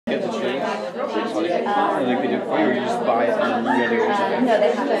Like they do it for you, or you just buy it and then you go do it yourself? No,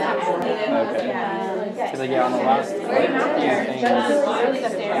 they have an actual. Okay. Because like, yeah, on the last few things,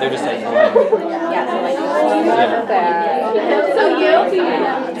 they're just like blank. Yeah, so like,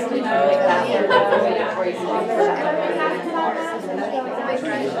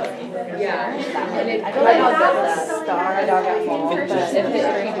 I feel like I'll get the star dog at home, but if it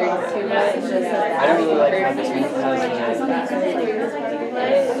drinks too much, it's just I don't really like how this one has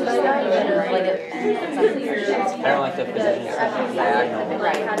I don't like the position it's diagonal.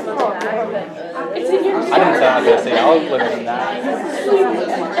 right. I didn't say I was going to say I'll live in that.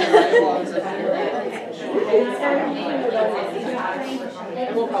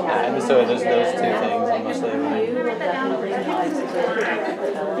 Yeah, and so there's those two things I'm mostly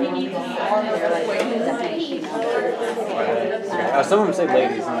some of them say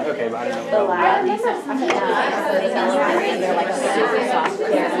ladies, and I'm like, okay, but I don't know. They're like super soft,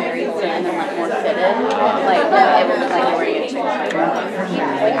 they're very thin, and they're like more fitted. Like, they would look like you're wearing a chicken.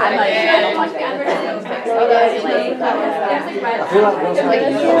 Like, I don't like that. I feel like those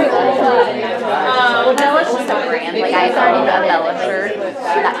no, it's just a brand. Like, I started the Bella shirt,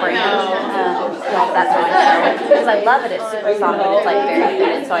 that brand. That's really cool. Because I love it, it's super soft, but it's like very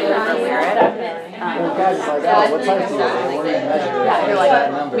fitted, so I never wear it. Well, guys are like, oh, what size do you wear? What do you measure? Yeah, you're like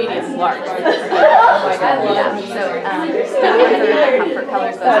medium, large. Yeah, so the comfort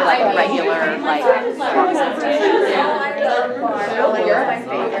colors, those are like regular, like, you're my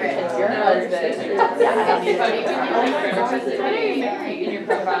favorite. It's your husband. Yeah, I don't need to. In your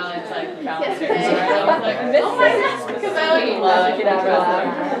profile, it's like balancing. Oh my gosh, because I like love it.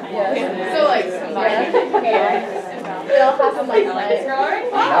 So like, They all have them like that.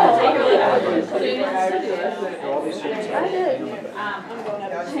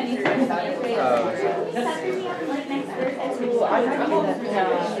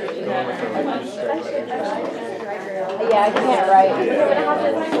 Yeah, I can't write.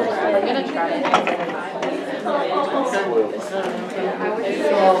 I'm gonna try it.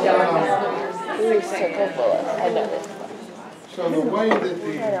 So the way that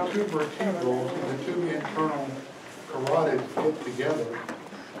the two vertebrals and the two internal carotids fit together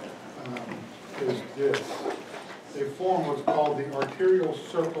is this. They form what's called the arterial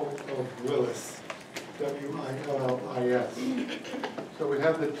circle of Willis, W-I-L-L-I-S. So we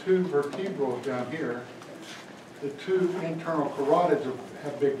have the two vertebrals down here. The two internal carotids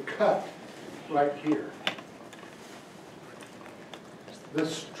have been cut right here.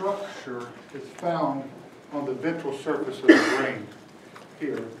 This structure is found on the ventral surface of the brain.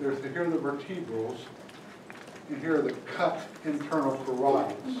 Here are the vertebrals, and here are the cut internal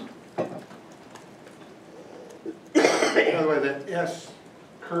carotids. By the way, that S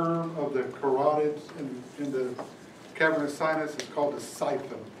curve of the carotids in the cavernous sinus is called the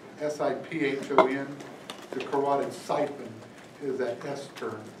siphon, S-I-P-H-O-N. The carotid siphon is that S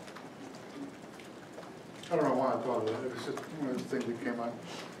term. I don't know why I thought of that. It was just one of those things that came up.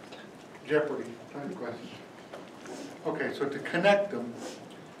 Jeopardy type question. Okay, so to connect them,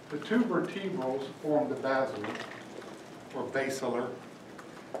 the two vertebrals form the basilar, or basilar.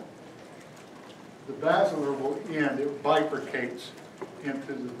 The basilar will end, it bifurcates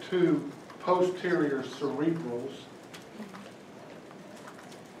into the two posterior cerebrals.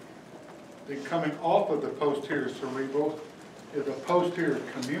 Then coming off of the posterior cerebrals is a posterior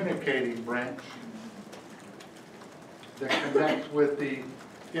communicating branch that connects with the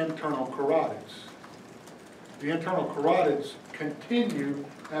internal carotids. The internal carotids continue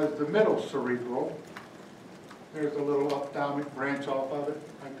as the middle cerebral. There's a little ophthalmic branch off of it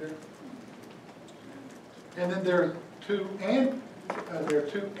right there. And then there are two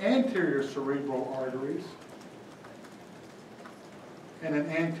anterior cerebral arteries and an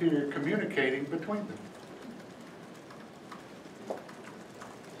anterior communicating between them.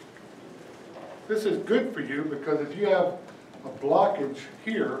 This is good for you because if you have a blockage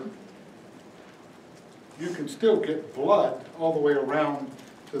here, you can still get blood all the way around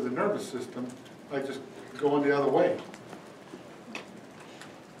to the nervous system by just going the other way.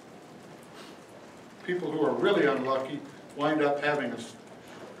 People who are really unlucky wind up having a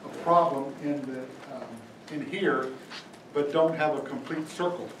problem in here, but don't have a complete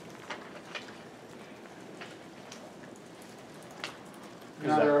circle.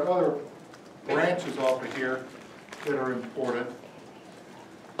 Now there are other branches off of here that are important.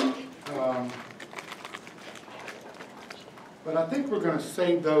 But I think we're going to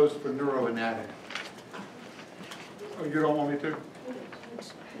save those for neuroanatomy. Oh, you don't want me to?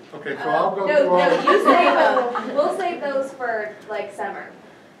 Okay, so I'll go through all you save them. We'll save those for like summer.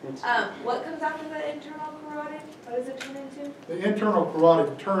 What comes after the internal carotid? What does it turn into? The internal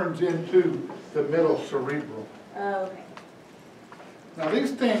carotid turns into the middle cerebral. Oh, okay. Now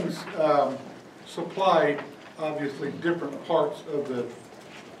these things supply obviously different parts of the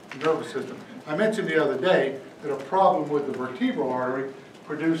nervous system. I mentioned the other day that a problem with the vertebral artery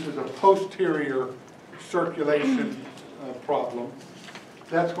produces a posterior circulation problem.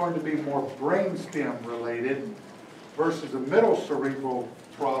 That's going to be more brainstem related versus a middle cerebral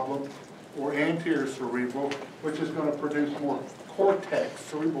problem or anterior cerebral, which is going to produce more cortex,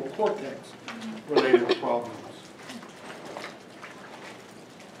 cerebral cortex related problems.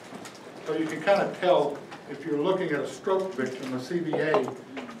 So you can kind of tell if you're looking at a stroke victim, a CVA,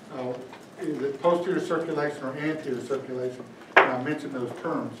 is it posterior circulation or anterior circulation? And I mentioned those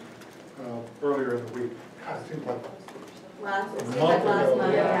terms earlier in the week. God, it seems like Last a month month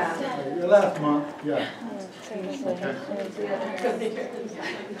ago. yeah. Last month, yeah. Okay.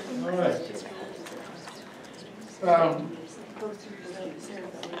 All right.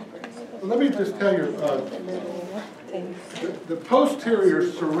 Let me just tell you, the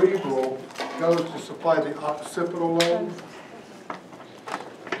posterior cerebral goes to supply the occipital lobe.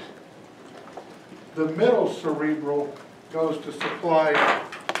 The middle cerebral goes to supply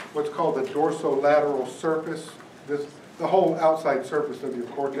what's called the dorsolateral surface, the whole outside surface of your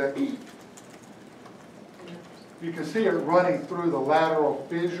cortex. You can see it running through the lateral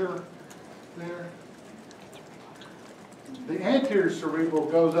fissure there. The anterior cerebral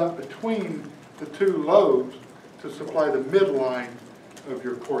goes up between the two lobes to supply the midline of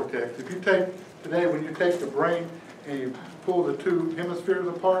your cortex. If you take, today when you take the brain and you pull the two hemispheres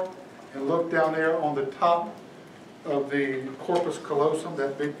apart and look down there on the top of the corpus callosum,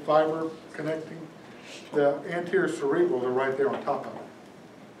 that big fiber connecting, the anterior cerebrals are right there on top of it.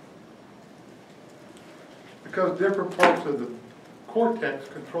 Because different parts of the cortex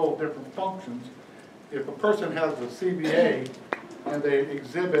control different functions, if a person has a CVA and they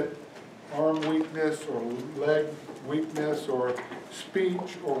exhibit arm weakness or leg weakness or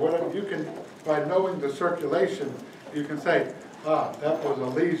speech or whatever, you can, by knowing the circulation, you can say, ah, that was a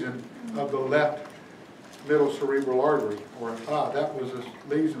lesion of the left middle cerebral artery, or ah, that was a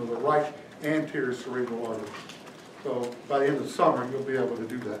lesion of the right anterior cerebral artery. So by the end of the summer, you'll be able to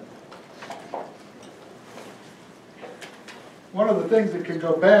do that. One of the things that can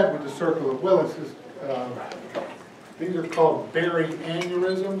go bad with the circle of Willis is these are called berry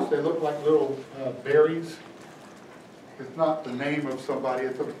aneurysms. They look like little berries. It's not the name of somebody.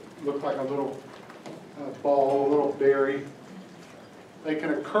 It looks like a little ball, a little berry. They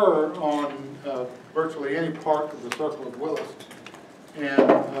can occur on virtually any part of the circle of Willis.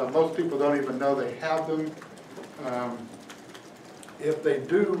 And most people don't even know they have them. If they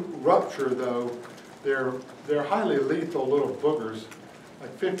do rupture, though, they're highly lethal little boogers.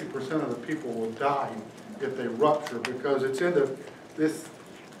 Like 50% of the people will die if they rupture because it's in this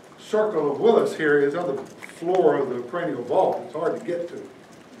circle of Willis here is on the floor of the cranial vault. It's hard to get to.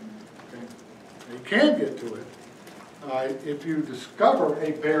 Okay? You can get to it. If you discover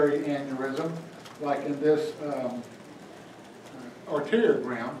a berry aneurysm, like in this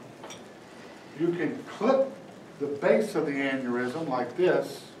arteriogram, you can clip the base of the aneurysm like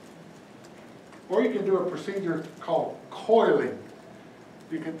this, or you can do a procedure called coiling.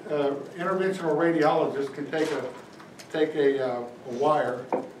 You can, interventional radiologist can take a wire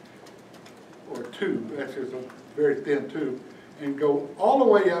or a tube, actually it's a very thin tube, and go all the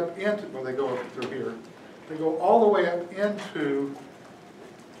way up into, well they go up through here, they go all the way up into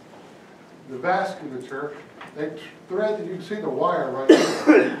the vasculature. They thread, you can see the wire right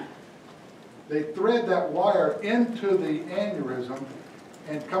there. They thread that wire into the aneurysm,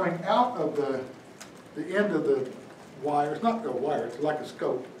 and coming out of the end of the wire, it's not a wire, it's like a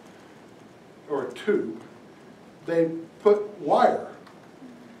scope or a tube. They put wire,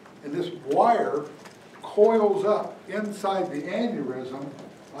 and this wire coils up inside the aneurysm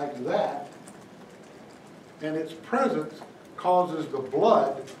like that, and its presence causes the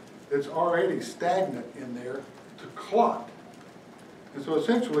blood that's already stagnant in there to clot. And so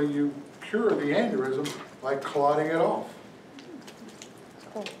essentially you cure the aneurysm by clotting it off.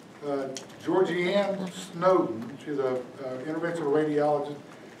 Georgianne Snowden, she's an interventional radiologist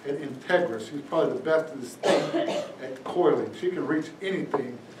at Integris. She's probably the best in the state at coiling. She can reach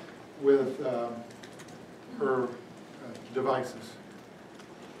anything with her devices.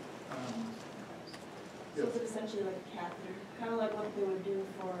 So it's essentially like a catheter, kind of like what they would do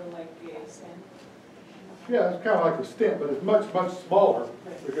for like a stent? Yeah, it's kind of like a stent, but it's much, much smaller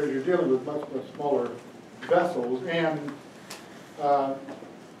because you're dealing with much, much smaller vessels. And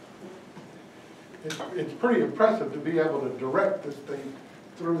it's pretty impressive to be able to direct this thing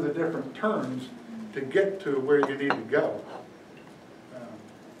through the different turns to get to where you need to go.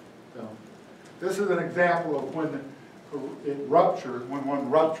 So this is an example of when it ruptured. When one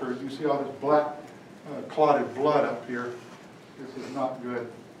ruptures, you see all this black clotted blood up here. This is not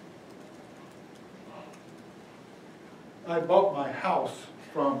good. I bought my house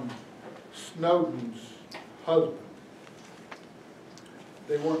from Snowden's husband.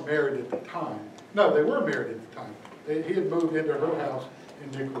 They weren't married at the time. No, they were married at the time. He had moved into her house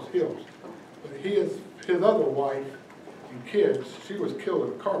in Nichols Hills. But his other wife and kids, she was killed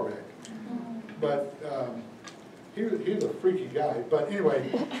in a car wreck. But he was a freaky guy. But anyway,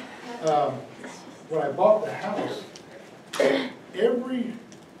 when I bought the house, every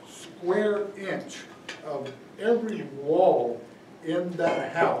square inch of every wall in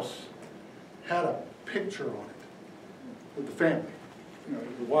that house had a picture on it with the family. You know,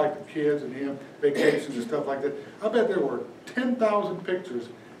 the wife and kids and him, vacations and stuff like that. I bet there were 10,000 pictures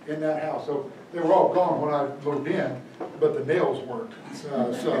in that house. So they were all gone when I moved in, but the nails weren't. So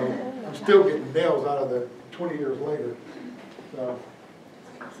I'm still getting nails out of the 20 years later. So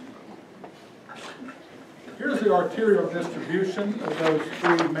here's the arterial distribution of those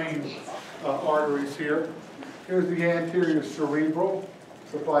three main arteries here. Here's the anterior cerebral,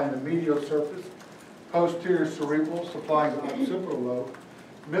 supplying the medial surface. Posterior cerebral, supplying the occipital lobe.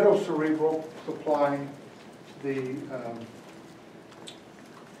 Middle cerebral, supplying the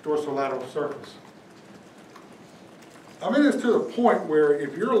dorsolateral surface. I mean, it's to the point where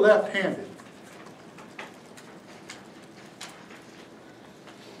if you're left-handed,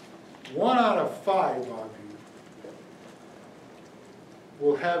 1 out of 5 of you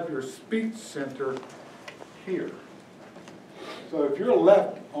will have your speech center here. So if you're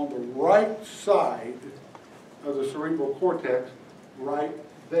left on the right side of the cerebral cortex, right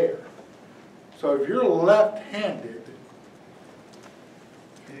there. So if you're left-handed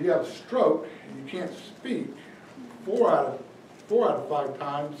and you have a stroke and you can't speak, 4 out of 5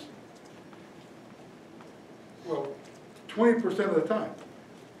 times, well, 20% of the time,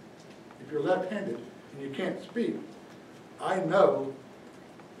 if you're left-handed and you can't speak, I know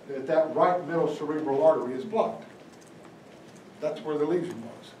that that right middle cerebral artery is blocked. That's where the lesion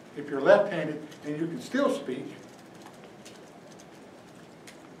was. If you're left-handed and you can still speak,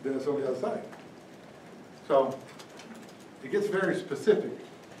 then it's on the other side. So it gets very specific.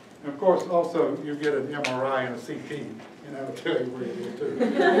 And of course, also, you get an MRI and a CT, and that'll tell you where it is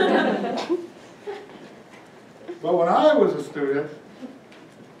too. But when I was a student,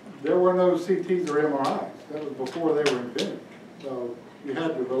 there were no CTs or MRIs. That was before they were invented. So you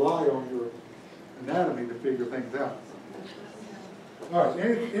had to rely on your anatomy to figure things out. All right,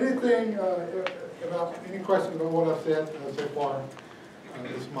 anything about, any questions about what I've said so far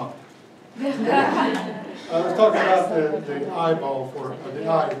this month? Let's talk about the eyeball for, the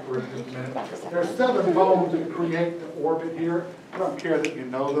eye for just a minute. There are 7 bones that create the orbit here. I don't care that you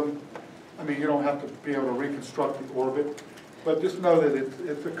know them. I mean, you don't have to be able to reconstruct the orbit, but just know that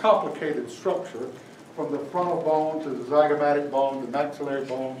it's a complicated structure from the frontal bone to the zygomatic bone, the maxillary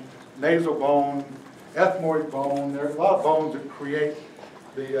bone, nasal bone, ethmoid bone. There are a lot of bones that create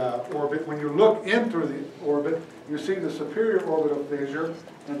the orbit. When you look in through the orbit, you see the superior orbital fissure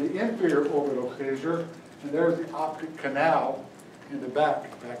and the inferior orbital fissure, and there's the optic canal in the back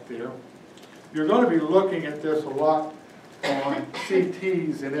there. You're going to be looking at this a lot on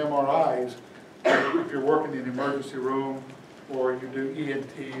CTs and MRIs if you're working in the emergency room or you do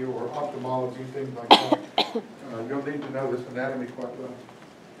ENT or ophthalmology, things like that. You'll need to know this anatomy quite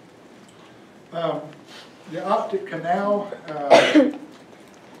well. The optic canal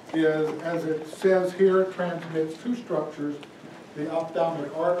is, as it says here, transmits 2 structures, the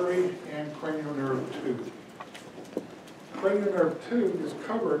ophthalmic artery and cranial nerve 2. Cranial nerve 2 is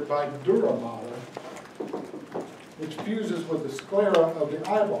covered by dura mater, which fuses with the sclera of the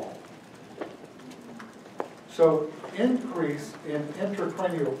eyeball. So increase in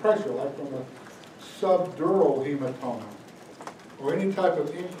intracranial pressure, like from a subdural hematoma, or any type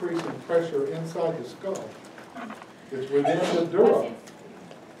of increase in pressure inside the skull, it's within the dura,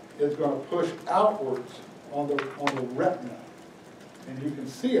 is going to push outwards on the retina. And you can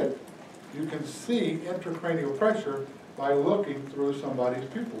see it. You can see intracranial pressure by looking through somebody's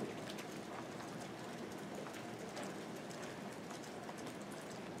pupil.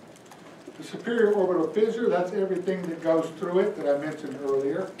 The superior orbital fissure, that's everything that goes through it that I mentioned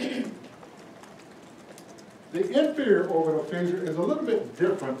earlier. The inferior orbital fissure is a little bit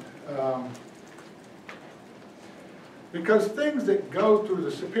different because things that go through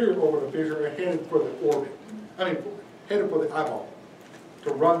the superior orbital fissure are headed for the orbit. I mean, headed for the eyeball,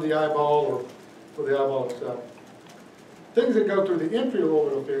 to run the eyeball or for the eyeball itself. things that go through the inferior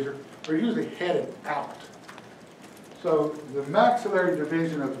orbital fissure are usually headed out. So the maxillary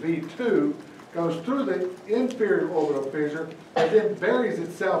division of V2 goes through the inferior orbital fissure and then buries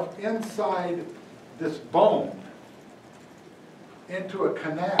itself inside this bone into a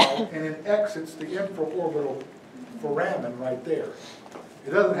canal and it exits the infraorbital foramen right there.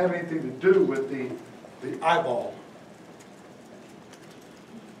 It doesn't have anything to do with the eyeball.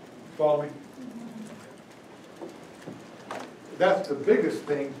 Follow me? That's the biggest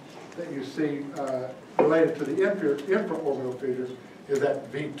thing that you see related to the infraorbital fissures is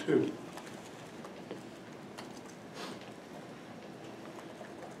that V2.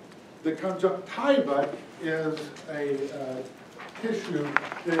 The conjunctiva is a tissue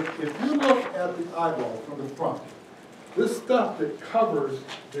that if you look at the eyeball from the front, this stuff that covers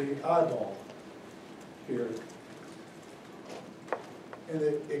the eyeball here, and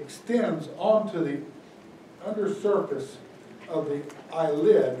it extends onto the undersurface of the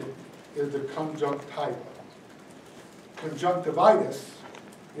eyelid is the conjunctiva. Conjunctivitis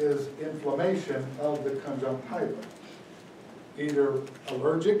is inflammation of the conjunctiva, either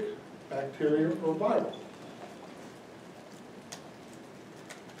allergic, bacterial, or viral.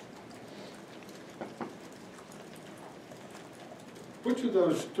 Which of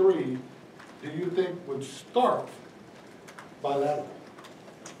those three do you think would start bilateral?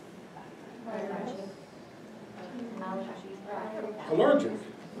 Allergic.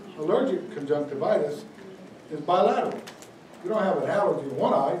 Allergic conjunctivitis is bilateral. You don't have an allergy in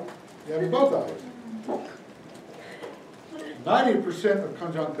one eye, you have in both eyes. 90% of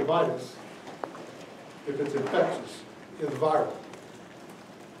conjunctivitis, if it's infectious, is viral.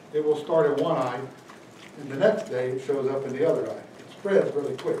 It will start in one eye, and the next day it shows up in the other eye. It spreads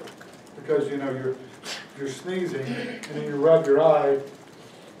really quick because you're sneezing, and then you rub your eye,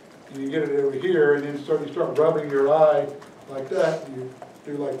 and you get it over here, and then you start rubbing your eye like that, and you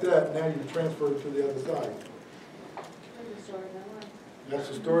do like that, and now you transfer it to the other side. That's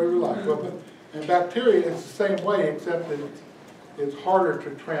the story of your life. And bacteria, it's the same way, except that it's harder to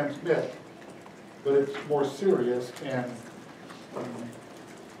transmit, but it's more serious. And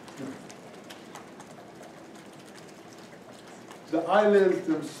the eyelids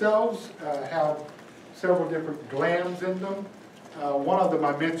themselves have several different glands in them. One of them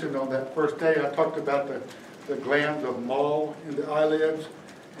I mentioned on that first day. I talked about the glands of Moll in the eyelids,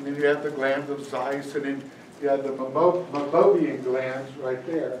 and then you have the glands of Zeiss, and then you have the Meibomian glands right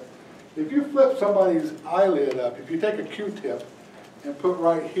there. If you flip somebody's eyelid up, if you take a Q-tip and put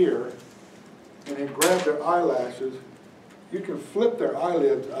right here, and then grab their eyelashes, you can flip their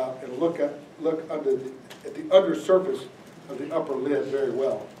eyelids up and look at the undersurface of the upper lid very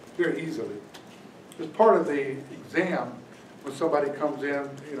well, very easily. As part of the exam, when somebody comes in,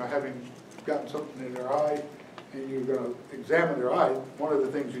 having gotten something in their eye, and you're going to examine their eye, one of the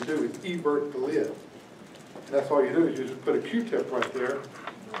things you do is evert the lid. And that's all you do is you just put a Q-tip right there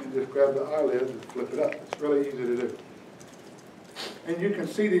and just grab the eyelid and flip it up. It's really easy to do. And you can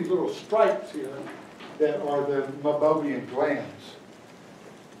see these little stripes here that are the Meibomian glands.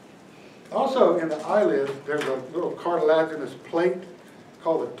 Also in the eyelids, there's a little cartilaginous plate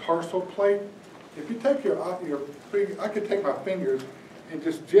called the tarsal plate. If you take your finger, I could take my fingers and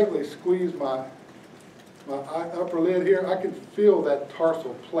just gently squeeze my upper lid here, I can feel that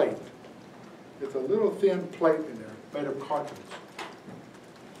tarsal plate. It's a little thin plate in there, made of cartilage.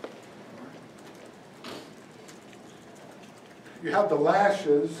 You have the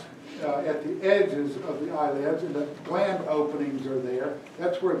lashes at the edges of the eyelids, and the gland openings are there.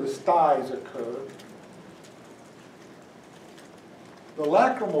 That's where the styes occur. The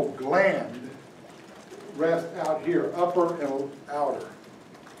lacrimal gland rests out here, upper and outer,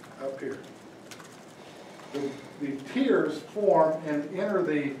 up here. The tears form and enter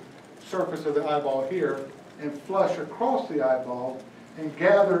the surface of the eyeball here and flush across the eyeball and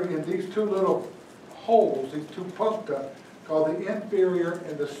gather in these two little holes, these two puncta, called the inferior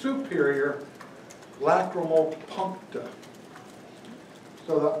and the superior lacrimal puncta.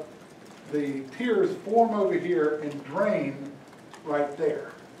 So the tears form over here and drain right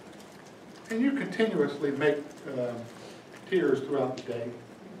there. And you continuously make tears throughout the day.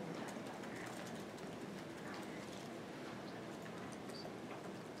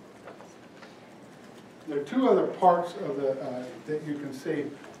 There are two other parts of that you can see.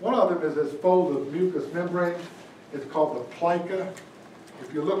 One of them is this fold of mucous membrane. It's called the plica.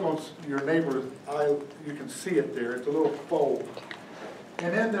 If you look on your neighbor's eye, you can see it there. It's a little fold.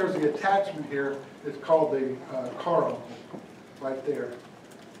 And then there's the attachment here. It's called the caruncle, right there.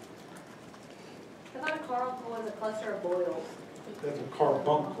 I thought a caruncle was a cluster of boils. That's a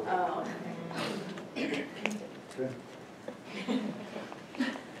carbuncle. Oh. Okay.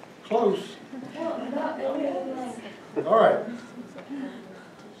 Close. All right.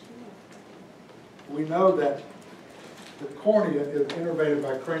 We know that the cornea is innervated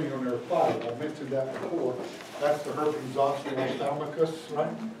by cranial nerve 5. I mentioned that before. That's the herpes zoster ophthalmicus,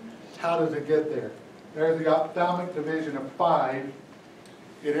 right? How does it get there? There's the ophthalmic division of 5.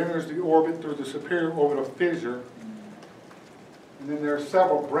 It enters the orbit through the superior orbital fissure. And then there are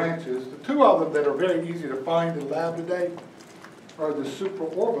several branches. The two of them that are very easy to find in lab today are the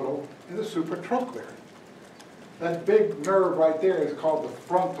supraorbital and the supratrochlear. That big nerve right there is called the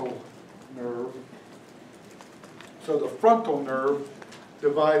frontal nerve. So the frontal nerve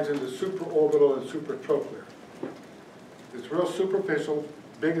divides into supraorbital and supratrochlear. It's real superficial,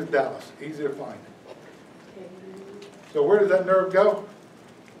 big as Dallas, easy to find. So where does that nerve go?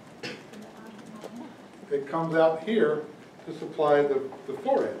 It comes out here to supply the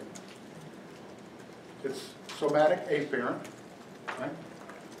forehead. It's somatic afferent, right?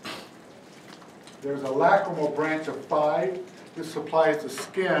 There's a lacrimal branch of 5. This supplies the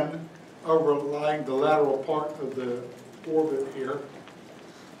skin overlying the lateral part of the orbit here.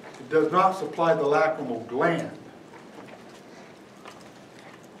 It does not supply the lacrimal gland.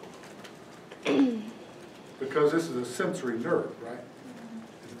 Because this is a sensory nerve, right?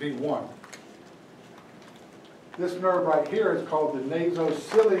 It's V1. This nerve right here is called the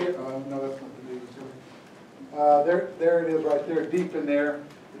nasociliary. No, that's not the nasociliary. There it is right there, deep in there.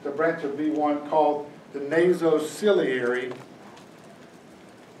 It's a branch of V1 called the nasociliary.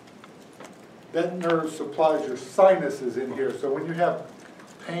 That nerve supplies your sinuses in here. So when you have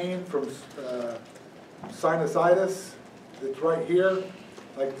pain from sinusitis, it's right here,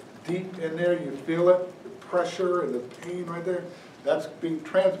 like deep in there, you feel it, the pressure and the pain right there. That's being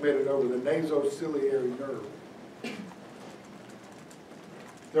transmitted over the nasociliary nerve.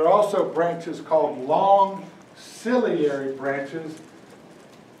 There are also branches called long ciliary branches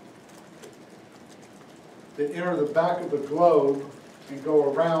that enter the back of the globe and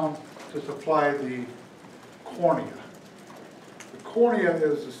go around to supply the cornea. The cornea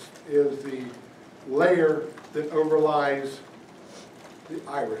is the layer that overlies the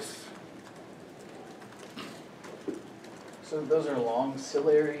iris. So those are long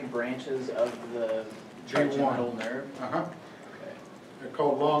ciliary branches of the trigeminal nerve? Uh-huh. Okay. They're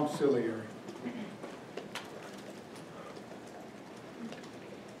called long ciliary.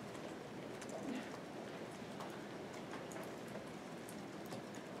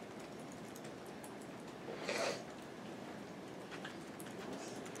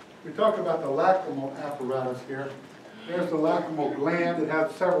 We talk about the lacrimal apparatus here. There's the lacrimal gland. It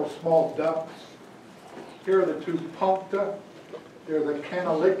has several small ducts. Here are the two puncta. They're the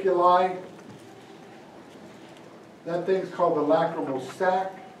canaliculi. That thing's called the lacrimal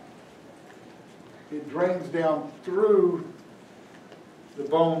sac. It drains down through the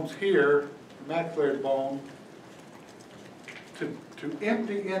bones here, the maxillary bone, to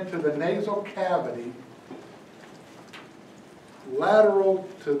empty into the nasal cavity lateral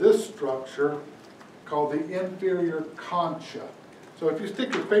to this structure called the inferior concha. So if you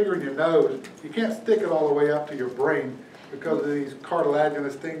stick your finger in your nose, you can't stick it all the way up to your brain because of these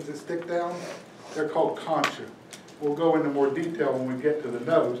cartilaginous things that stick down. They're called concha. We'll go into more detail when we get to the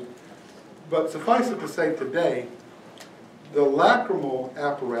nose. But suffice it to say today, the lacrimal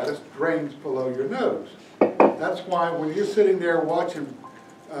apparatus drains below your nose. That's why when you're sitting there watching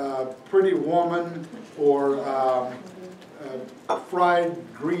Pretty Woman or fried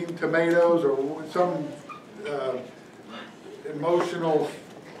green tomatoes or some emotional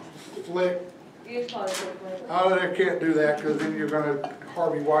flick. Oh, I can't do that because then you're going to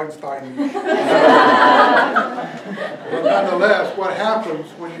Harvey Weinstein. But nonetheless, what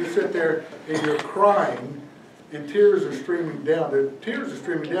happens when you sit there and you're crying and tears are streaming down? The tears are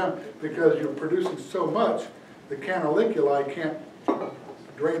streaming down because you're producing so much, the canaliculi can't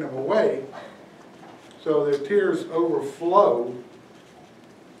drain them away. So the tears overflow.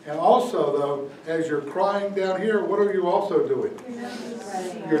 And also, though, as you're crying down here, what are you also doing?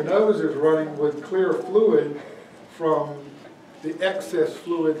 Your nose is running with clear fluid from the excess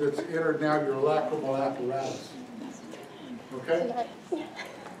fluid that's entered now your lacrimal apparatus. Okay?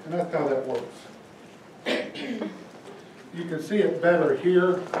 And that's how that works. You can see it better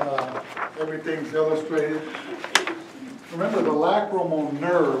here. Everything's illustrated. Remember, the lacrimal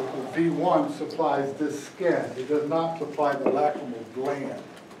nerve of V1 supplies this skin. It does not supply the lacrimal gland.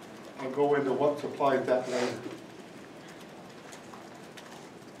 I'll go into what supplies that later.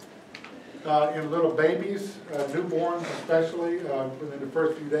 In little babies, newborns especially, within the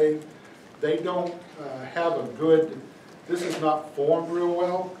first few days, they don't have a good, this is not formed real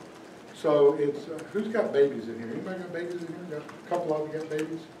well, So it's, who's got babies in here? Anybody got babies in here? Got a couple of you got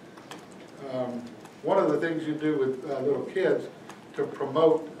babies? One of the things you do with little kids to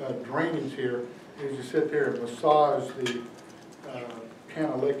promote drainage here is you sit there and massage the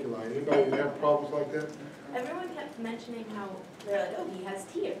canaliculi. Anybody have problems like that? Everyone kept mentioning how they're like, oh, he has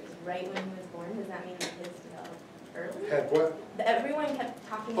tears right when he was born. Does that mean that his developed early? Had what? Everyone kept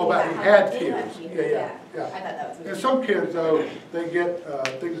talking Oh, about but he how had he did tears. have Yeah. I thought that was And weird. some kids though, they get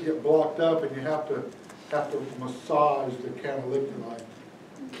things get blocked up, and you have to massage the canaliculi.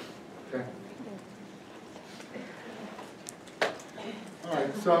 Okay. All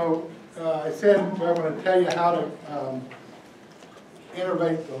right. So I said I'm going to tell you how to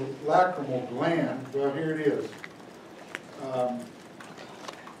innervate the lacrimal gland. Well, here it is.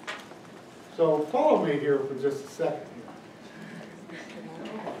 So follow me here for just a second.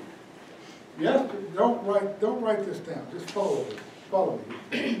 Yes, don't write this down. Just follow me. Follow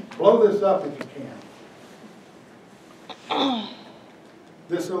me. Blow this up if you can.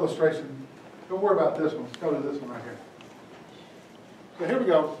 This illustration. Don't worry about this one. Let's go to this one right here. So here we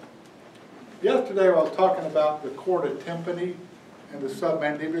go. Yesterday I was talking about the chorda tympani and the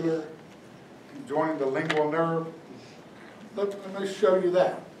submandibular and joining the lingual nerve. Let me show you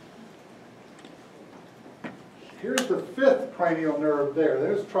that. Here's the fifth cranial nerve there.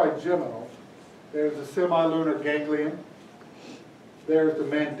 There's trigeminal. There's the semilunar ganglion. There's the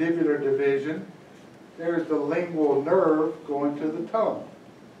mandibular division. There's the lingual nerve going to the tongue.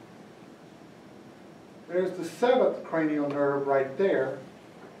 There's the seventh cranial nerve right there.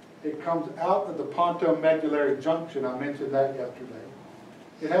 It comes out of the pontomedullary junction. I mentioned that yesterday.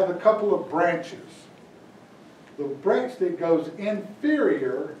 It has a couple of branches. The branch that goes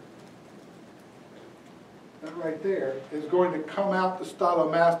inferior, that right there, is going to come out the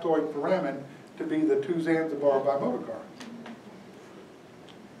stylomastoid foramen to be the two Zanzibar bimotocar.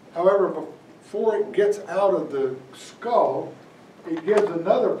 However, before it gets out of the skull, it gives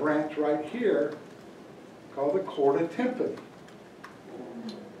another branch right here called the chorda tympani.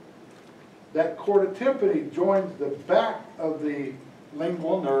 That chorda tympani joins the back of the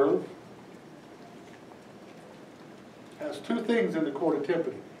lingual nerve. Has two things in the chorda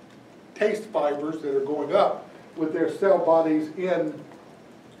tympani. Taste fibers that are going up with their cell bodies in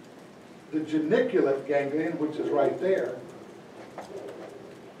the geniculate ganglion, which is right there.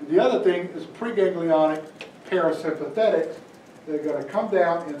 And the other thing is preganglionic parasympathetics that are going to come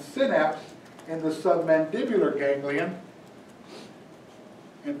down in synapse in the submandibular ganglion.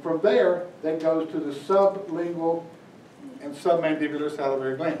 And from there, that goes to the sublingual and submandibular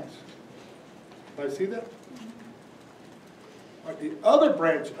salivary glands. Did I see that? Right, the other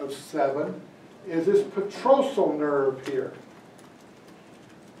branch of 7 is this petrosal nerve here.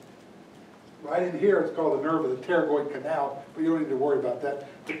 Right in here, it's called the nerve of the pterygoid canal, but you don't need to worry about that.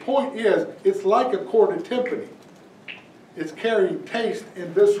 The point is, it's like a chorda tympani. It's carrying taste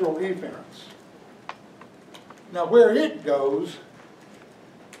and visceral efferents. Now, where it goes,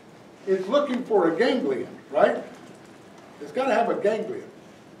 it's looking for a ganglion, right? It's got to have a ganglion.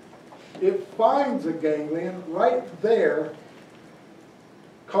 It finds a ganglion right there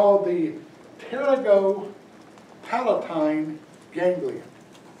called the pterygopalatine ganglion.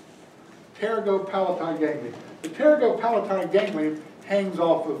 Pterygopalatine ganglion. The pterygopalatine ganglion hangs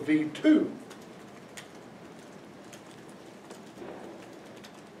off of V2.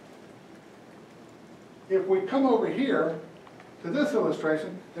 If we come over here to this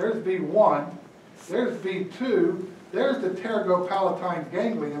illustration, there's V1, there's V2, there's the pterygopalatine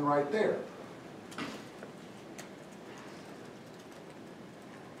ganglion right there.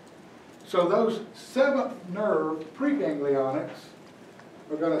 So those 7th nerve preganglionics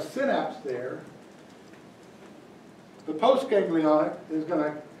are going to synapse there. The postganglionic is going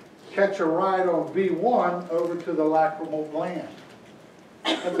to catch a ride on V1 over to the lacrimal gland.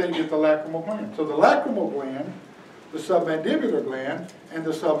 That's how you get the lacrimal gland. So the lacrimal gland, the submandibular gland, and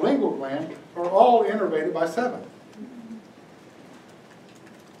the sublingual gland are all innervated by 7.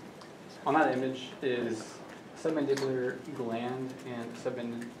 On that image is submandibular gland and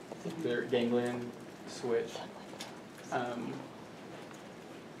submandibular ganglion switch.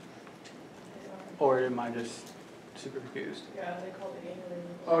 Or am I just super confused? Yeah, they call it ganglion.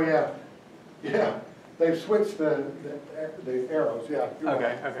 Oh, yeah. Yeah. They've switched the arrows, yeah.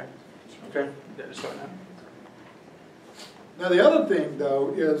 Okay. Okay. Yeah, just so I know. Now the other thing,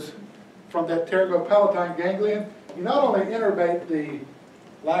 though, is from that pterygopalatine ganglion, you not only innervate the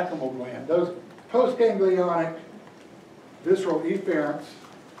lacrimal gland, those postganglionic visceral efferents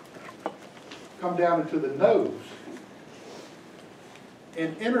come down into the nose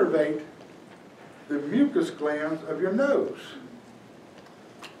and innervate the mucus glands of your nose.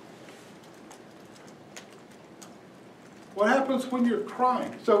 What happens when you're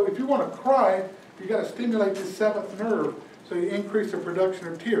crying? So if you want to cry, you got to stimulate the seventh nerve so you increase the production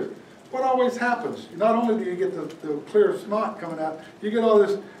of tears. What always happens? Not only do you get the clear snot coming out, you get all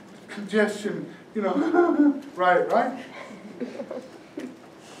this congestion, you know, right?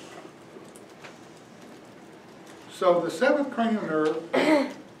 So the seventh cranial nerve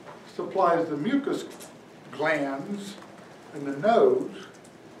supplies the mucus glands in the nose,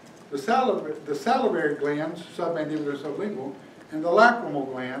 the salivary glands, submandibular, sublingual, and the lacrimal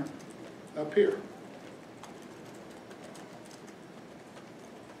gland up here.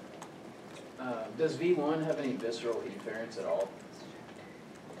 Does V1 have any visceral efferents at all?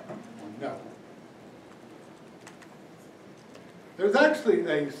 No. There's actually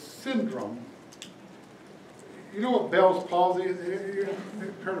a syndrome. You know what Bell's palsy is? You've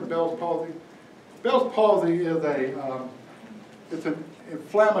heard of Bell's palsy? Bell's palsy is it's an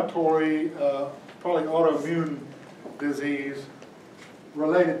inflammatory, probably autoimmune disease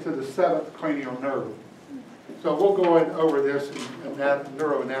related to the seventh cranial nerve. So we'll go over this in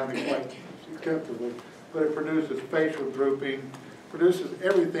neuroanatomy quite extensively, but it produces facial drooping, produces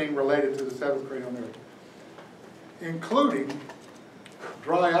everything related to the seventh cranial nerve, including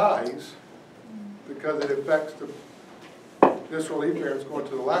dry eyes, because it affects the visceral efferents going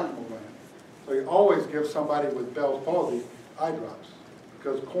to the lacrimal gland. So you always give somebody with Bell's palsy eye drops,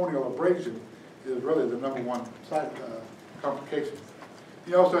 because corneal abrasion is really the #1 side complication.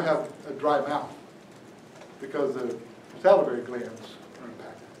 You also have a dry mouth, because the salivary glands are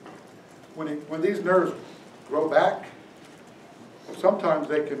impacted. When these nerves grow back, sometimes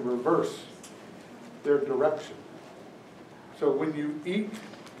they can reverse their direction. So when you eat,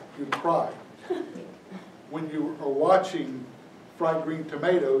 you cry. When you are watching fried green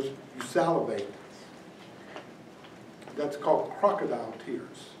tomatoes, you salivate. That's called crocodile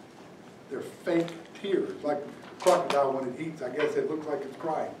tears. They're fake tears, like a crocodile when it eats. I guess it looks like it's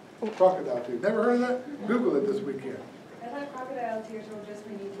crying. Crocodile tears. Never heard of that? Google it this weekend. I thought crocodile tears were just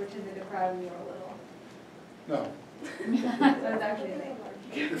when you pretended to cry when you were little. No. So it's actually a thing.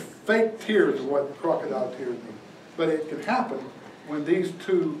 It's fake tears is what crocodile tears mean. But it can happen when these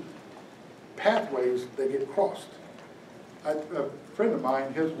two pathways, they get crossed. A friend of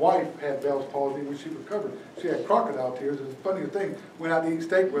mine, his wife had Bell's palsy when she recovered. She had crocodile tears. It's the funniest thing. Went out to eat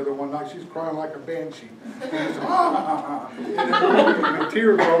steak with her one night. She's crying like a banshee. And, and the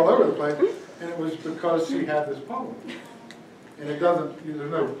tears were all over the place. And it was because she had this problem. And it doesn't,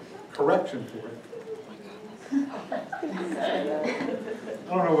 there's no correction for it. I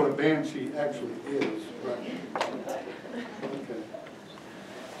don't know what a banshee actually is, but okay.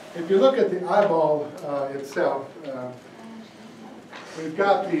 If you look at the eyeball itself, we've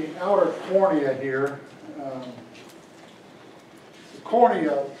got the outer cornea here. The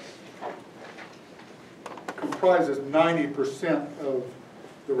cornea comprises 90% of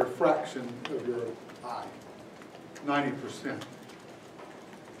the refraction of your eye. 90%.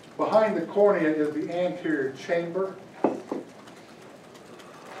 Behind the cornea is the anterior chamber.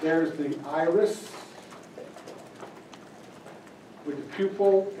 There's the iris with the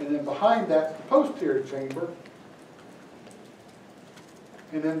pupil, and then behind that, the posterior chamber,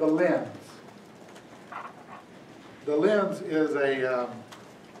 and then the lens. The lens is a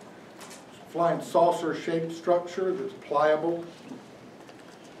flying saucer-shaped structure that's pliable.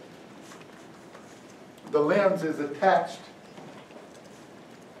 The lens is attached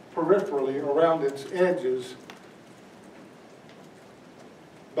peripherally around its edges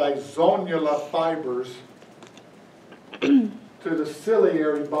by zonula fibers to the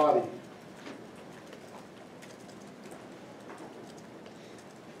ciliary body.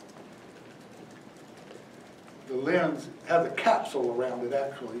 The lens has a capsule around it,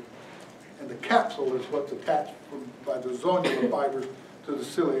 actually, and the capsule is what's attached by the zonula fibers to the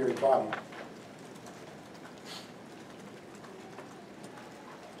ciliary body.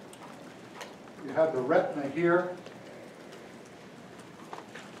 You have the retina here.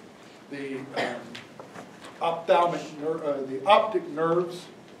 The the optic nerves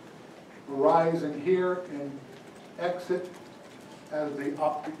arise in here and exit as the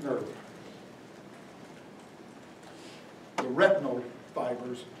optic nerve. The retinal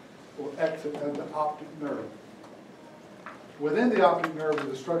fibers will exit as the optic nerve. Within the optic nerve is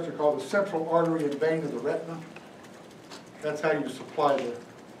a structure called the central artery and vein of the retina. That's how you supply the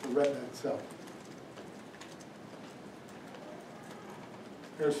retina itself.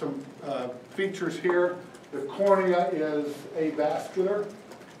 There's some features here. The cornea is avascular.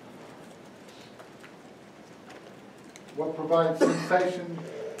 What provides sensation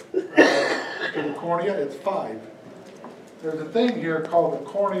to the cornea? It's 5. There's a thing here called the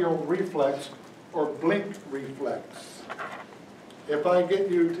corneal reflex or blink reflex. if I take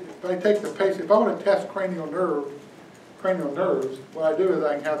the patient, if I want to test cranial nerves, what I do is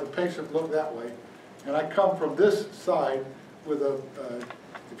I can have the patient look that way, and I come from this side with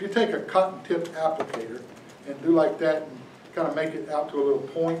if you take a cotton tip applicator and do like that and kind of make it out to a little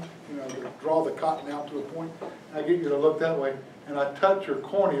point, you know, to draw the cotton out to a point, I get you to look that way, and I touch your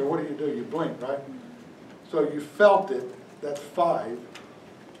cornea, what do? You blink, right? So you felt it, that's 5.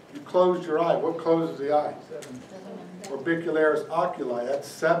 You closed your eye, what closes the eye? 7. Orbicularis oculi, that's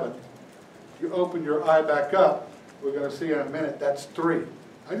 7. You open your eye back up, we're going to see in a minute, that's 3.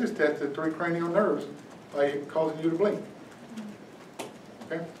 I just tested 3 cranial nerves by causing you to blink.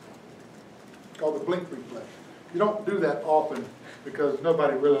 Okay? It's called the blink reflex. You don't do that often because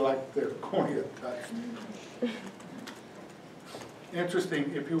nobody really likes their cornea touched.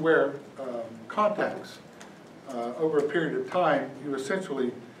 Interesting, if you wear contacts over a period of time, you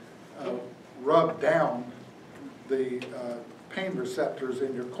essentially rub down the pain receptors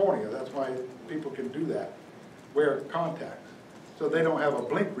in your cornea. That's why people can do that, wear contacts. So they don't have a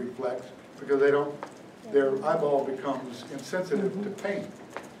blink reflex because their eyeball becomes insensitive to pain.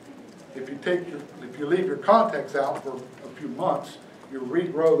 If you leave your contacts out for a few months, you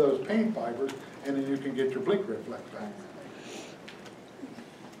regrow those pain fibers, and then you can get your blink reflex back.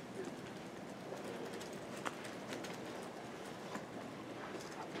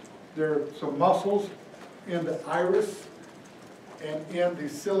 There are some muscles in the iris and in the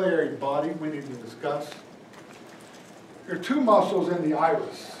ciliary body we need to discuss. There are 2 muscles in the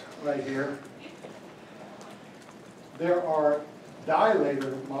iris right here. There are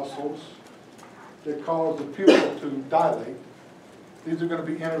dilator muscles that cause the pupil to dilate. These are going to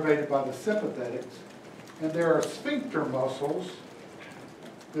be innervated by the sympathetics. And there are sphincter muscles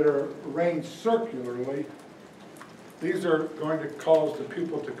that are arranged circularly. These are going to cause the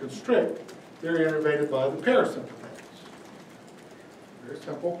pupil to constrict. They're innervated by the parasympathetics. Very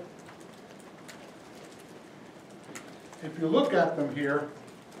simple. If you look at them here,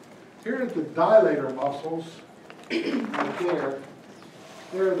 here's the dilator muscles right there.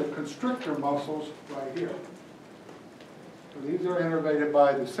 There are the constrictor muscles right here. So these are innervated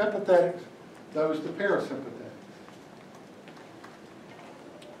by the sympathetics, those the parasympathetics.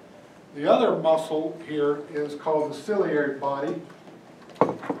 The other muscle here is called the ciliary body,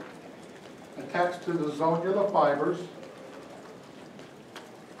 attached to the zonula fibers.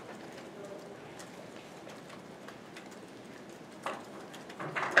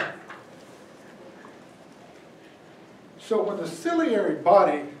 So when the ciliary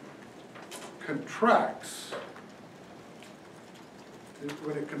body contracts,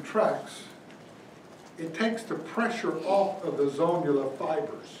 it takes the pressure off of the zonula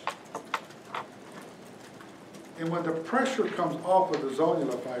fibers. And when the pressure comes off of the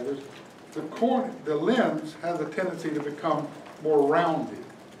zonula fibers, the lens has a tendency to become more rounded.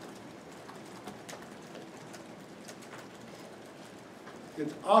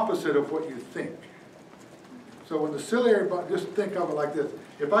 It's opposite of what you think. So when the ciliary body, just think of it like this.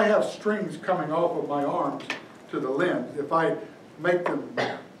 If I have strings coming off of my arms to the lens, if I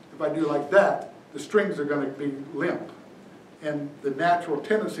do like that, the strings are going to be limp. And the natural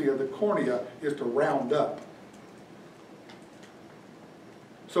tendency of the cornea is to round up.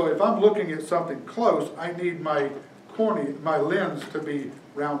 So if I'm looking at something close, I need my lens to be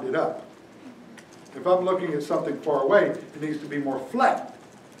rounded up. If I'm looking at something far away, it needs to be more flat.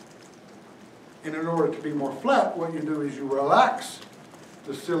 And in order to be more flat, what you do is you relax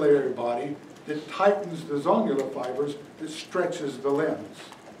the ciliary body, it tightens the zonula fibers, it stretches the lens.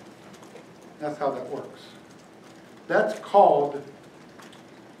 That's how that works. That's called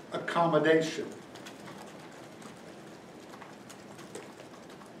accommodation.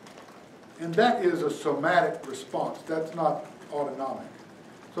 And that is a somatic response. That's not autonomic.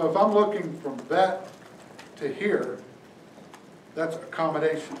 So if I'm looking from that to here, that's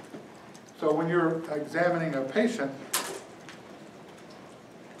accommodation. So when you're examining a patient,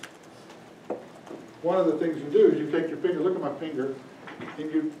 one of the things you do is you take your finger, look at my finger,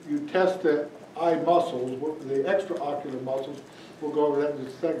 and you test the eye muscles, the extraocular muscles. We'll go over that in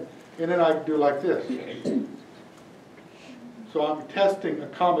just a second. And then I do like this. So I'm testing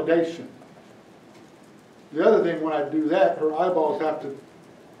accommodation. The other thing, when I do that, her eyeballs have to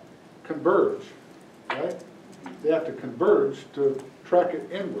converge, right? They have to converge to track it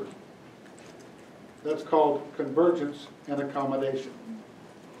inward. That's called convergence and accommodation.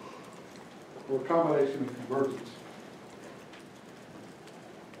 Or accommodation and convergence.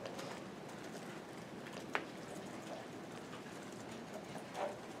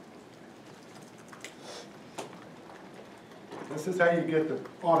 This is how you get the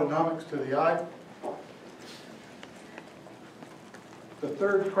autonomics to the eye.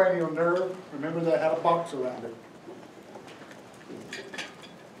 third cranial nerve. Remember that had a box around it.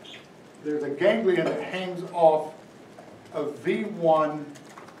 There's a ganglion that hangs off of V1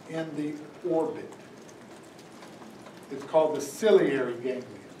 in the orbit. It's called the ciliary ganglion.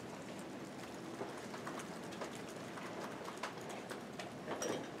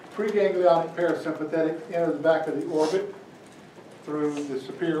 Preganglionic parasympathetic enters the back of the orbit through the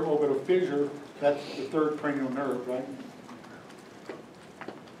superior orbital fissure. That's the third cranial nerve, right?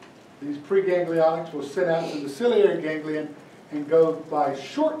 These preganglionics will synapse in the ciliary ganglion and go by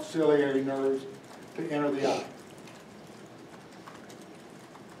short ciliary nerves to enter the eye.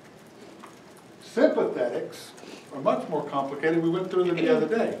 Sympathetics are much more complicated. We went through them the other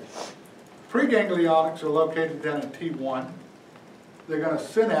day. Preganglionics are located down in T1. They're going to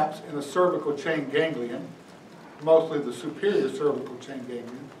synapse in the cervical chain ganglion, mostly the superior cervical chain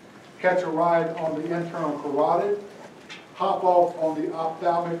ganglion, catch a ride on the internal carotid, hop off on the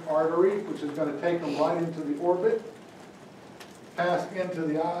ophthalmic artery, which is going to take them right into the orbit, pass into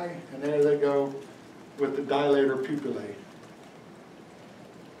the eye, and there they go with the dilator pupillae,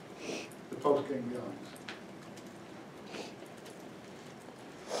 the postganglionics.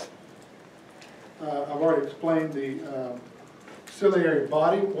 I've already explained the ciliary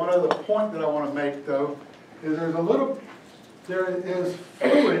body. One other point that I want to make, though, is there is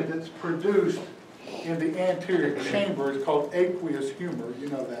fluid that's produced in the anterior chamber. It's called aqueous humor. You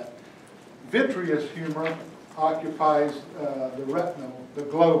know that. Vitreous humor occupies the retinal, the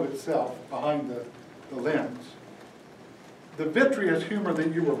globe itself, behind the lens. The vitreous humor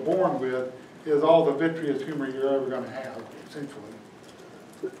that you were born with is all the vitreous humor you're ever going to have, essentially.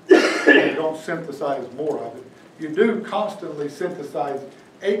 You don't synthesize more of it. You do constantly synthesize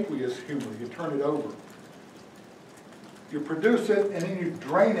aqueous humor. You turn it over. You produce it, and then you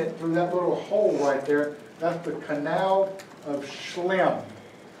drain it through that little hole right there. That's the canal of Schlemm.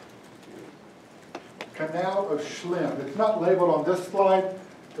 Canal of Schlemm. It's not labeled on this slide,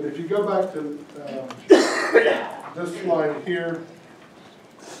 but if you go back to this slide here,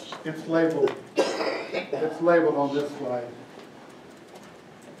 it's labeled. It's labeled on this slide.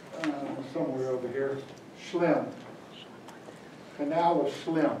 Somewhere over here. Schlemm. Canal of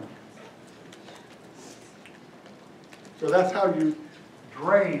Schlemm. So that's how you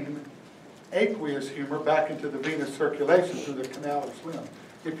drain aqueous humor back into the venous circulation through the canal of Schlemm.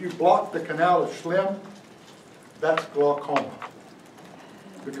 If you block the canal of Schlemm, that's glaucoma,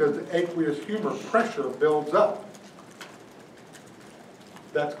 because the aqueous humor pressure builds up.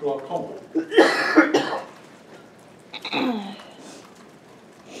 That's glaucoma.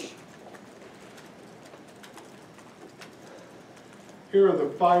 Here are the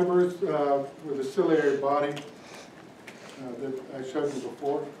fibers with the ciliary body that I showed you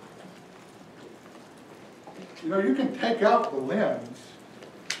before. You know, you can take out the lens,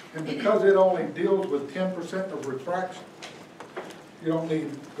 and because it only deals with 10% of refraction, you don't need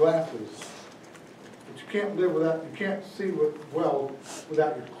glasses. But you can't live without, you can't see well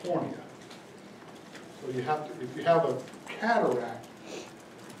without your cornea. So you have to, if you have a cataract,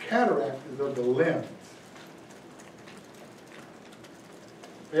 the cataract is of the lens.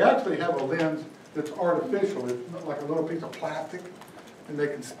 They actually have a lens that's artificial. It's not like a little piece of plastic, and they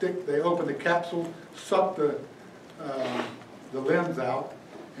can stick, they open the capsule, suck the lens out,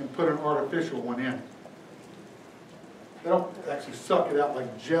 and put an artificial one in. They don't actually suck it out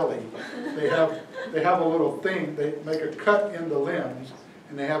like jelly. They have a little thing, they make a cut in the lens,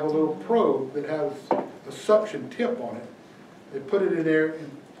 and they have a little probe that has a suction tip on it. They put it in there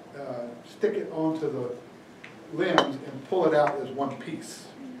and stick it onto the lens and pull it out as one piece.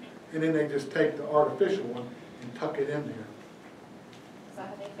 And then they just take the artificial one and tuck it in there. Is that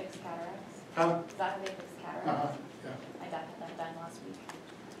how they fix cataracts? Huh? Is that how they fix cataracts? Yeah. My dad had that done last week.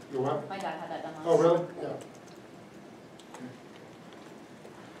 You what? My dad had that done last Oh, week. really? Yeah.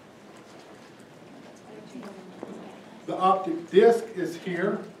 The optic disc is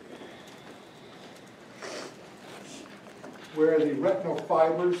here, where the retinal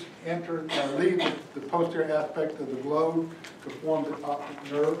fibers enter and leave the posterior aspect of the globe to form the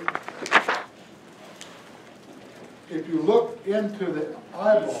optic nerve. If you look into the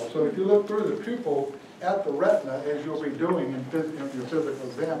eyeball, so if you look through the pupil at the retina, as you'll be doing in your physical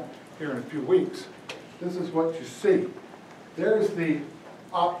exam here in a few weeks, this is what you see. There's the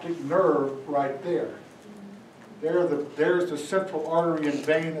optic nerve right there. There's the central artery and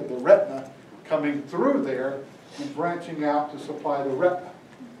vein of the retina coming through there and branching out to supply the retina.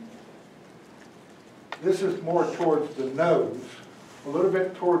 This is more towards the nose. A little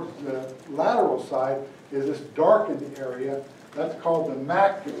bit towards the lateral side is this darkened area. That's called the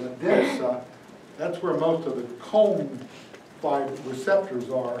macula densa. That's where most of the cone receptors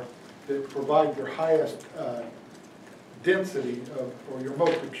are that provide your highest density or your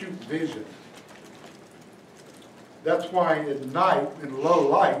most acute vision. That's why at night, in low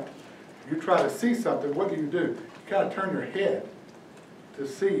light, you try to see something, what do? You kind of turn your head to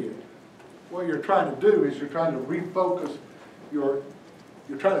see it. What you're trying to do is you're trying to refocus you're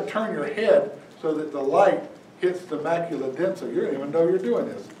trying to turn your head so that the light hits the macula densa. You don't even know you're doing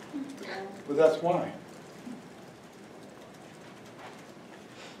this, but that's why.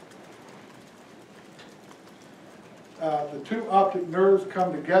 The two optic nerves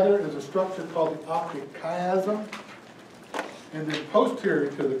come together as a structure called the optic chiasm. And then posterior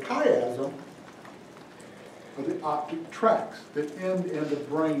to the chiasm are the optic tracts that end in the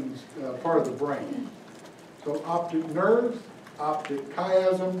brain's, part of the brain. So optic nerves, optic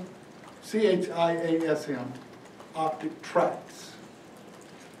chiasm, C-H-I-A-S-M, optic tracts.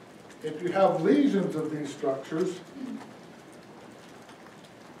 If you have lesions of these structures,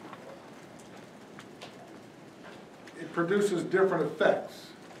 it produces different effects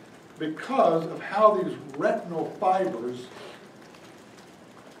because of how these retinal fibers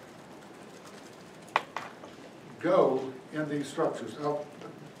go in these structures. Now,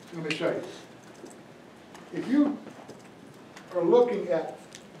 let me show you. If you are looking at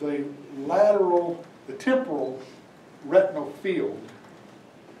the temporal retinal field,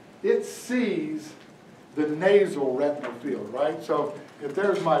 it sees the nasal retinal field, right? So if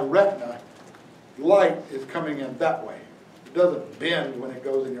there's my retina, light is coming in that way. It doesn't bend when it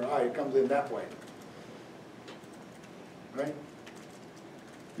goes in your eye, it comes in that way, right?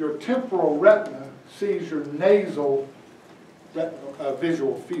 Your temporal retina sees your nasal retinal,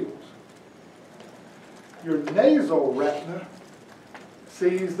 visual fields. Your nasal retina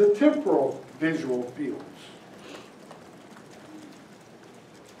sees the temporal visual fields.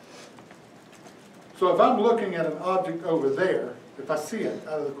 So if I'm looking at an object over there, if I see it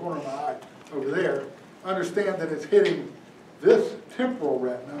out of the corner of my eye over there, understand that it's hitting this temporal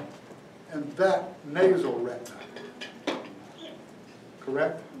retina and that nasal retina.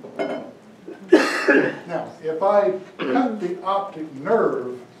 Correct? Now, if I cut the optic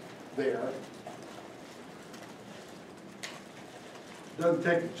nerve there, it doesn't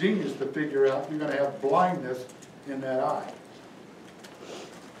take a genius to figure out you're going to have blindness in that eye.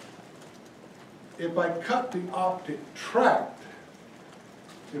 If I cut the optic tract,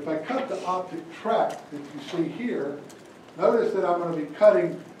 that you see here, notice that I'm going to be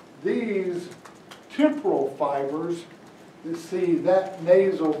cutting these temporal fibers that see that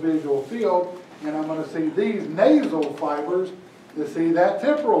nasal visual field, and I'm going to see these nasal fibers that see that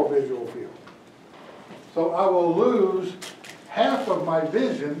temporal visual field. So I will lose half of my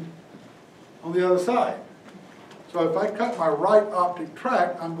vision on the other side. So if I cut my right optic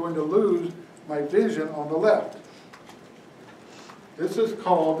tract, I'm going to lose my vision on the left. This is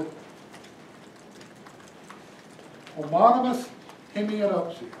called homonymous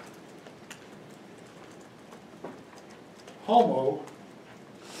hemianopsia. Homo,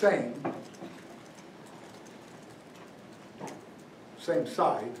 same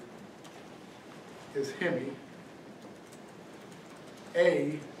side, is hemi.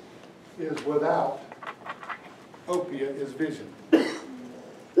 A is without, opia is vision.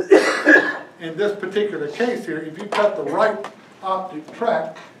 In this particular case here, if you cut the right optic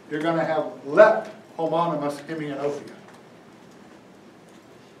tract, you're going to have left homonymous hemianopia.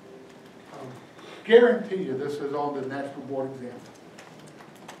 Guarantee you this is on the National Board exam.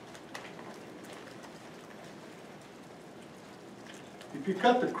 If you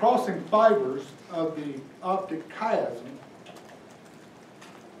cut the crossing fibers of the optic chiasm,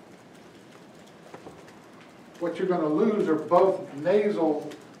 what you're going to lose are both nasal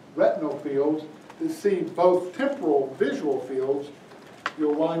retinal fields that see both temporal visual fields.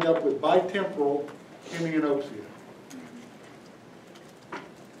 You'll wind up with bitemporal hemianopsia.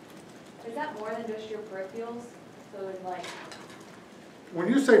 Is that more than just your peripherals? So it's like... When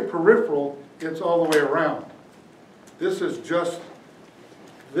you say peripheral, it's all the way around. This is just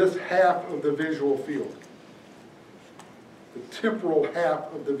this half of the visual field. The temporal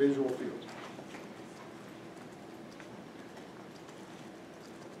half of the visual field.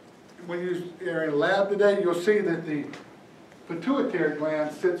 When you are in lab today, you'll see that the pituitary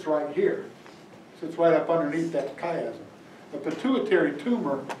gland sits right here. Sits right up underneath that chiasm. A pituitary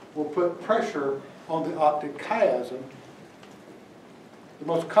tumor will put pressure on the optic chiasm. The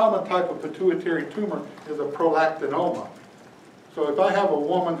most common type of pituitary tumor is a prolactinoma. So if I have a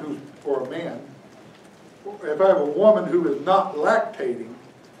woman or a man, if I have a woman who is not lactating,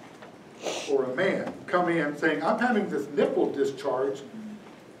 or a man, come in saying, I'm having this nipple discharge,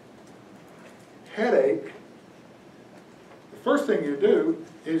 headache, the first thing you do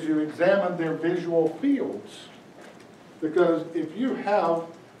is you examine their visual fields. Because if you have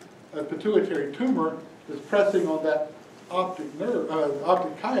a pituitary tumor that's pressing on that optic nerve,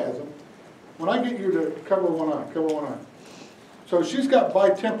 optic chiasm, when I get you to cover one eye. So she's got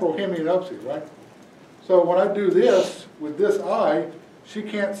bitemporal hemianopsia, right? So when I do this with this eye, she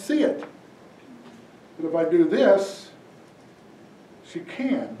can't see it. But if I do this, she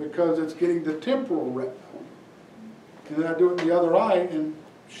can, because it's getting the temporal retina. And then I do it in the other eye, and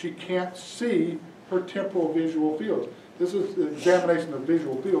she can't see her temporal visual fields. This is the examination of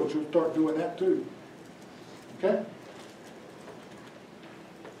visual fields. You'll start doing that too. Okay?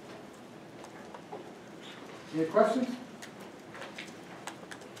 Any questions?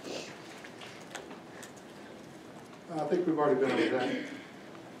 I think we've already been over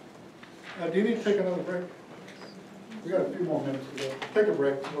that. Do you need to take another break? We got a few more minutes to go. Take a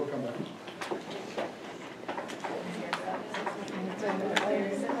break, we'll come back.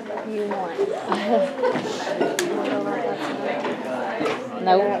 You want?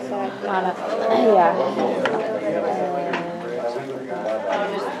 Nope.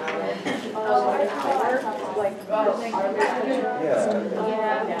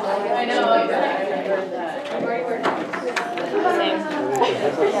 I know.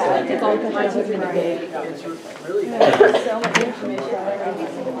 It's all because it's really big. So much information.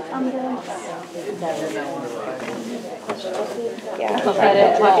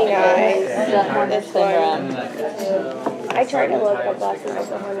 I tried to look up glasses like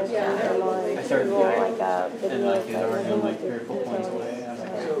I started and like the other one like 3 or 4 points away. I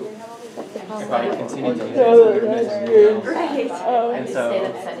was like, if I continue to use it, Right. And so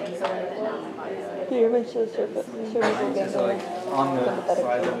so like on the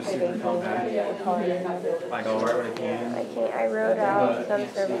slide that was super compact, like I'll write what I can. I wrote out some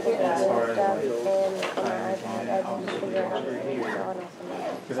cervical As far as stuff like, and I just figured out how to do it.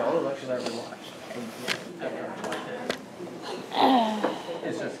 because all the lectures I ever watched,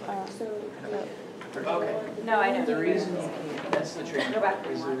 it's just like, Okay. No, I know. The reason you can't, that's the trick. Go back.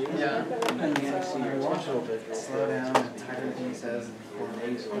 Is the reason you can't see your temporal visual slow down and tighten the he says.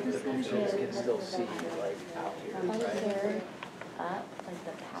 the pictures can still see like out here, right?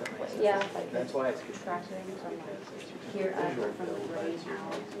 Yeah. That's why it's good. Here up from the brain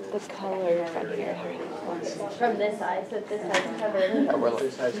out. The color from here. From this side, so this side's covered.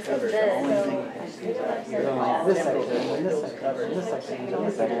 This side's covered. The This. only thing you can see is This section.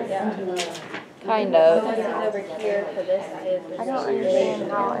 Yeah. Kind of. This is over here for this side. I don't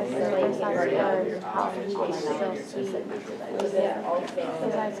understand how it's this side's covered, how you can still see.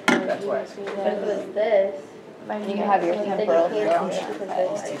 This side's covered. That's why. But if it was this, You can have your then you temporal. can't see it because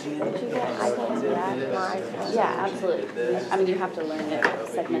this. I can't see that. Yeah, absolutely. I mean, you have to learn it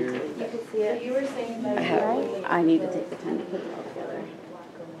segmentally. You can see it. You were saying that, right? I need to take the time to put it all together.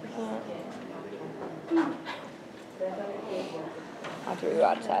 I'll have to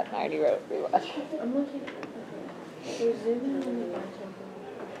rewatch that. I already wrote rewatch. I'm looking. We're zooming in.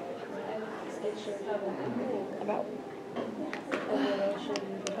 About.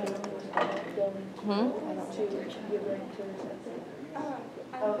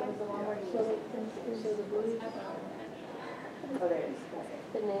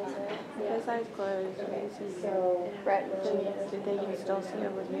 This eye's closed. So, right, did they can still see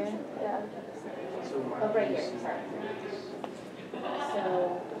over here? Yeah. Oh, right here, sorry.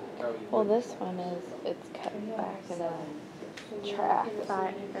 So. Well, this one is, it's cut back in a track.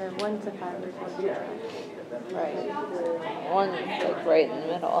 One's a fiber, one's a track. Right. One's like right in the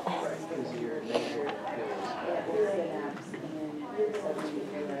middle. Because your nature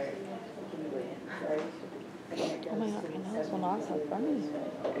Oh my god, my nose went on so funny.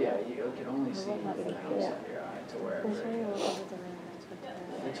 yeah, you can only see the outside of your eye to where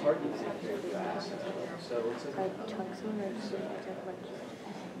it's hard to see very fast. So it's like Chunks on or just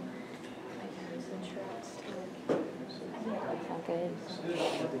That's not good.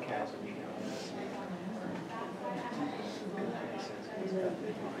 the chasm you can only see.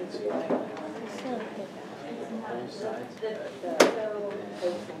 Both sides of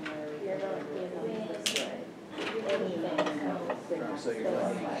so you're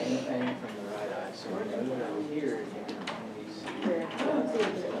looking at anything from the right eye. So when you move over here, you can only see you can see it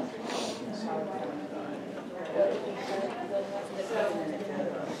from the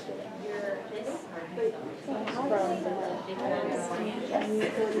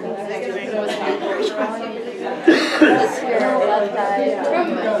eye. Just your left eye.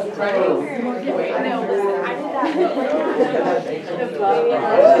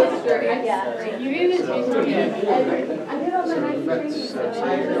 You even changed it.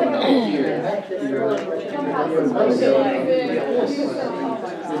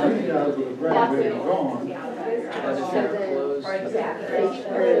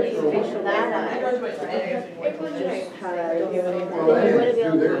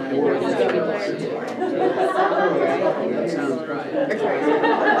 That sounds right.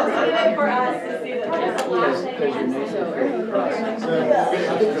 For us to see that there's a lot of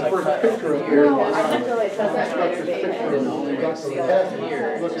The first picture up here. And only when I see that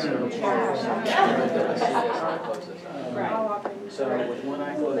here, Looking at it. so with one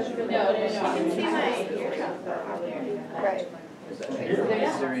eye closed, you can See my eardrum out there. Right. is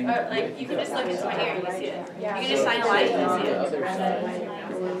there any? Like, you can just look into my ear and you see it. You can just shine a light and you see it.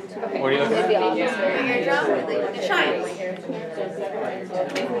 What are you looking at? My eardrum, it shines.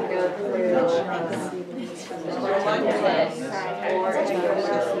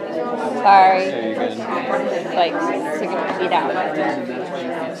 Sorry. Yeah, you're good. Like, took a beat out. And that's why you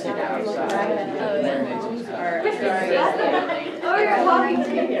can't see the outside. Oh, you're walking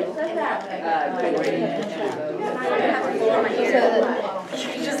too.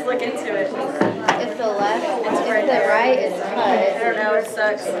 You just look into it. If the left, if the right is cut. I don't know, it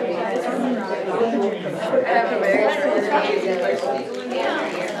sucks. I have a very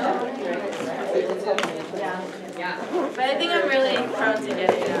But I think I'm really prone to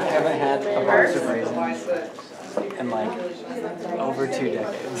getting I haven't had a box of raisins in like over 2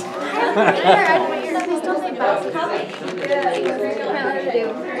 decades.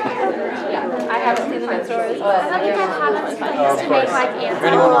 I haven't seen them in stores, but Oh, of course. If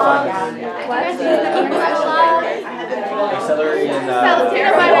anyone will find it. Like celery and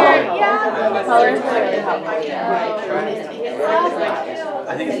peanut butter, I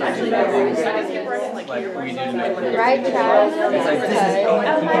think it's actually good things like we do to make food. right track. It's like this is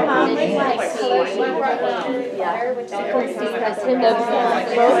My mom is like color both sides of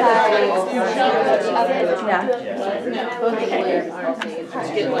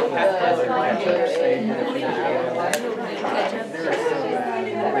it.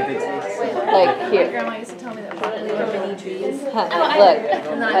 Like here. Grandma used to tell me that we were mini trees. Look,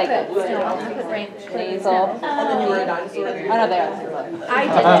 like hazel. Oh no, they are. I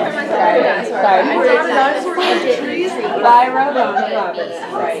did it for myself. Sorry. I did dinosaur trees. By Robots.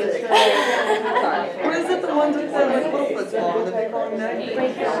 What is it, the ones with the like little football that they call them now?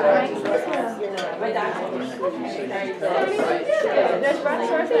 There's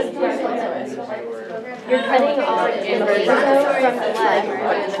brontosaurus and stegosaurus. You're cutting off the burrito from the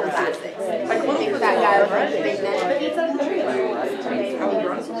left. Like little That guy was like,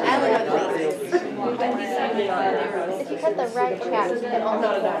 if you cut the right track, you can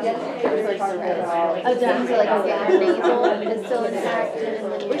only cut towards the right. Oh, done. So like you get your nasal is still intact,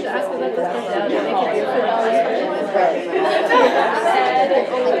 and then We should ask about this stuff now. They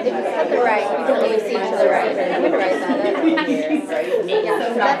can do if you cut the right, you can only see to the right. I'm gonna write that up. Yeah,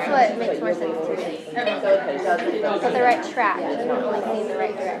 so that's what makes more sense to me. Cut the right track, you can only see in the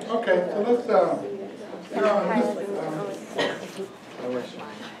right direction. Okay, so let's,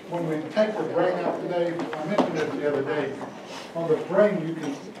 when we take the brain out today, I mentioned this the other day, on the brain you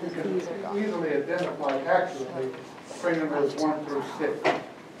can easily identify accurately cranial nerves 1 through 6.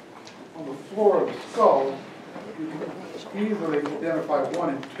 On the floor of the skull, you can easily identify 1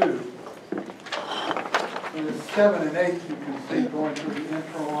 and 2. And then 7 and 8 you can see going through the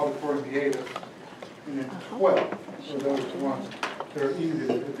internal auditory meatus, and then 12 are those ones that are easy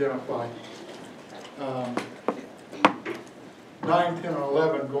to identify. 9, 10, and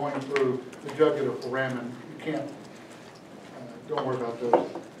 11 going through the jugular foramen. You can't, don't worry about those.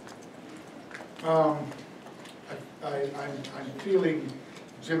 I'm feeling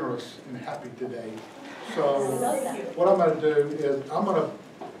generous and happy today. So what I'm going to do is I'm going to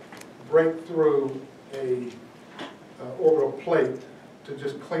break through a orbital plate to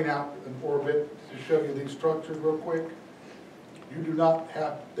just clean out an orbit to show you these structures real quick. You do not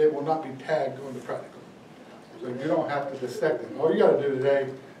have, they will not be tagged on the practical. So you don't have to dissect them. All you got to do today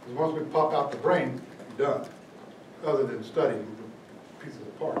is once we pop out the brain, you're done. Other than studying the pieces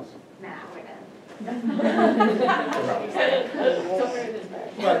of parts. Nah, we're done.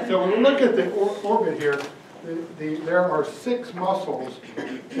 Right, so when we look at the orbit here, there are 6 muscles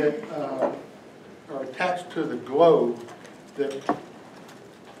that are attached to the globe that are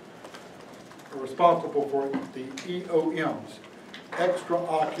responsible for the EOMs,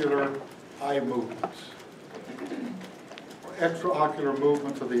 extraocular eye movements, or extraocular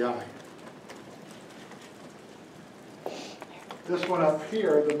movements of the eye. This one up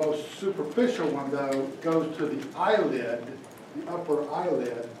here, the most superficial one though, goes to the eyelid, the upper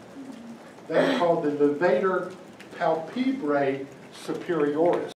eyelid. That's called the levator palpebrae superioris.